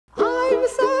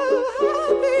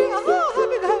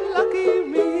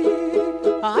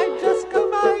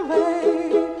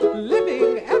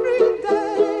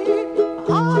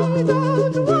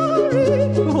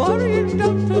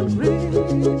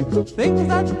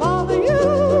that bother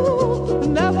you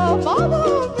never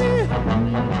bother me.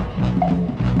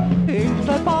 Things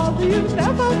that bother you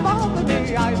never bother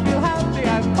me. I feel happy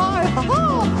and fine,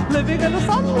 ha-ha. Living in the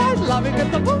sunlight, loving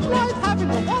in the moonlight, having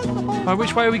a wonderful time. Right,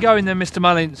 which way are we going then, Mr.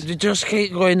 Mullins? You just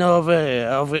keep going over here,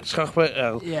 over Chocolate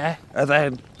Hill. Yeah. And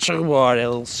then 2 more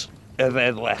hills, and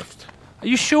then left. Are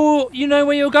you sure you know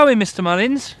where you're going, Mr.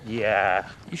 Mullins? Yeah.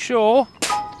 You sure?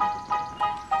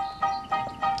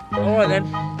 Alright then.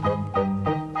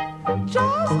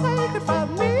 Just take it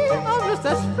from me, I'm just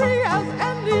as free as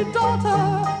any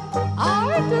daughter.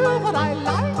 I do what I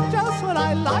like, just what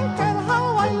I like, and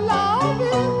how I love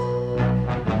it.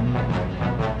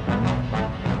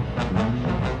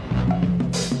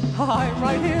 I'm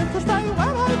right here to stay when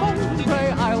I'm old and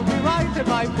grey. I'll be right in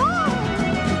my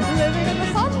prime, living in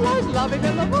the sunlight, loving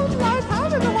in the moonlight,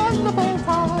 having a wonderful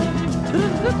time.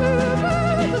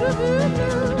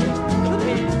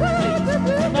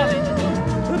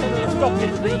 Stop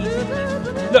it,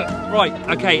 please. Look, right,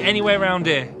 okay, anywhere around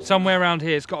here. Somewhere around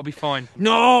here, it's got to be fine.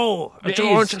 No! I It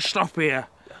don't want is. to stop here.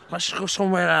 Let's go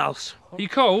somewhere else. Are you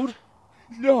cold?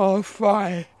 No, I'm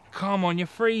fine. Come on, you're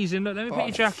freezing. Look, let me put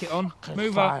your jacket on.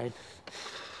 Move up. Fine.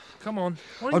 Come on.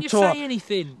 Why I'm didn't you tall. say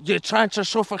anything? You're trying to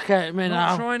suffocate me I'm now.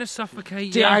 not trying to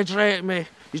suffocate you. Dehydrate me.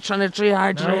 You're trying to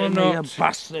dehydrate No, I'm me, you not.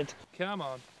 bastard. Come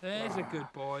on. There's a good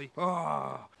boy.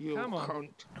 Oh, you Come on. cunt.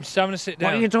 I'm just having to sit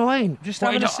down. What are you doing? Just What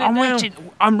are having you to do- sit I'm down. waiting.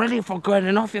 I'm ready for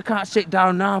going off. You can't sit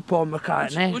down now, Paul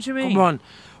McCartney. What do you mean? Come on.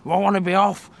 I want to be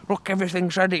off. Look,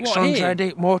 everything's ready. What, Sun's here?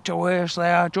 ready. Motorways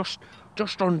there.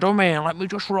 Just undo me and let me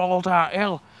just roll that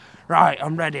hill. Right,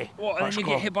 I'm ready. What, and Let's then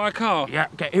you go. get hit by a car? Yeah,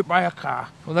 get hit by a car.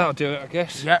 Well, that'll do it, I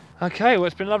guess. Yeah. Okay, well,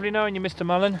 it's been lovely knowing you, Mr.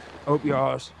 Mullen. Up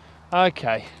yours.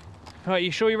 Okay. Right,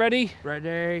 you sure you're ready?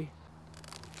 Ready.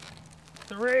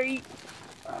 3.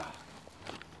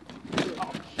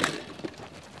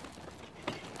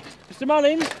 Mr.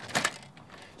 Mullins?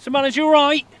 Mr. Mullins, you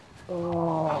alright?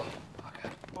 Oh.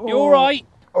 You alright?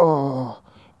 Oh.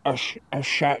 I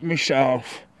shot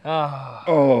myself. Ah.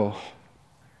 Oh.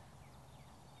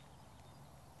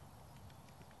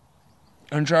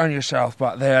 Enjoying yourself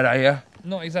back there, are you?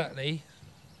 Not exactly.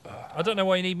 I don't know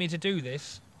why you need me to do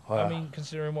this. I Well. mean,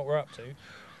 considering what we're up to.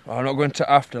 I'm not going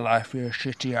to afterlife, you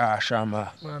shitty arse, am I?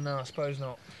 Well, no, I suppose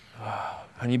not.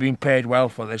 And you've been paid well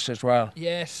for this as well.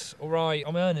 Yes, alright.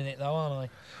 I'm earning it though,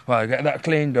 aren't I? Well, get that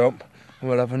cleaned up and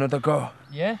we'll have another go.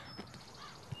 Yeah?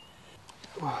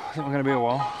 I think we're going to be a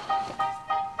while.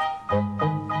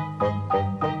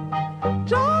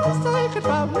 Just take it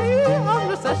from me, I'm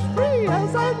just as free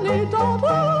as any daughter.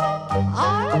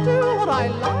 I do what I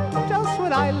like, just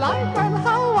what I like, and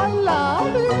how I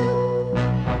love it.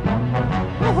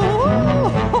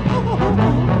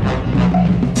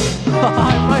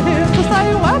 I'm right here to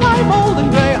stay when I'm old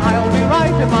and grey. I'll be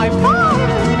right in my prime,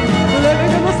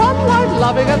 living in the sunlight,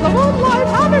 loving in the moonlight,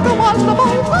 having a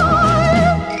wonderful time.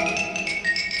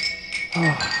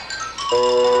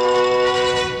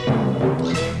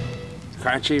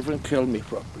 Can't you even kill me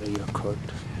properly, you cunt?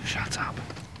 Shut up.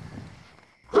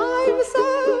 I'm so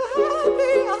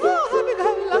happy,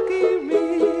 happy-go-lucky me.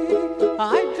 I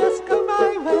just go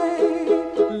my way,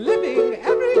 living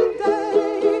every day.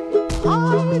 I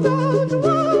don't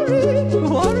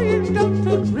worry, don't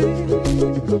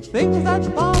agree. Things that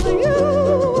bother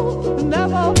you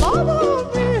never bother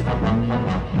me.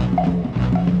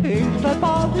 Things that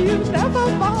bother you never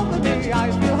bother me.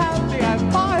 I feel happy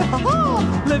and fine, ha-ha.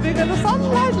 Living in the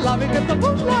sunlight, loving in the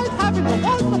moonlight, having a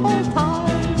wonderful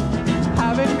time.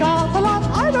 Having got a lot,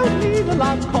 I don't need a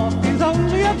lot. Coffee's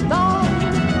only a dime.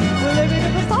 Living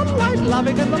in the sunlight,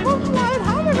 loving in the moonlight,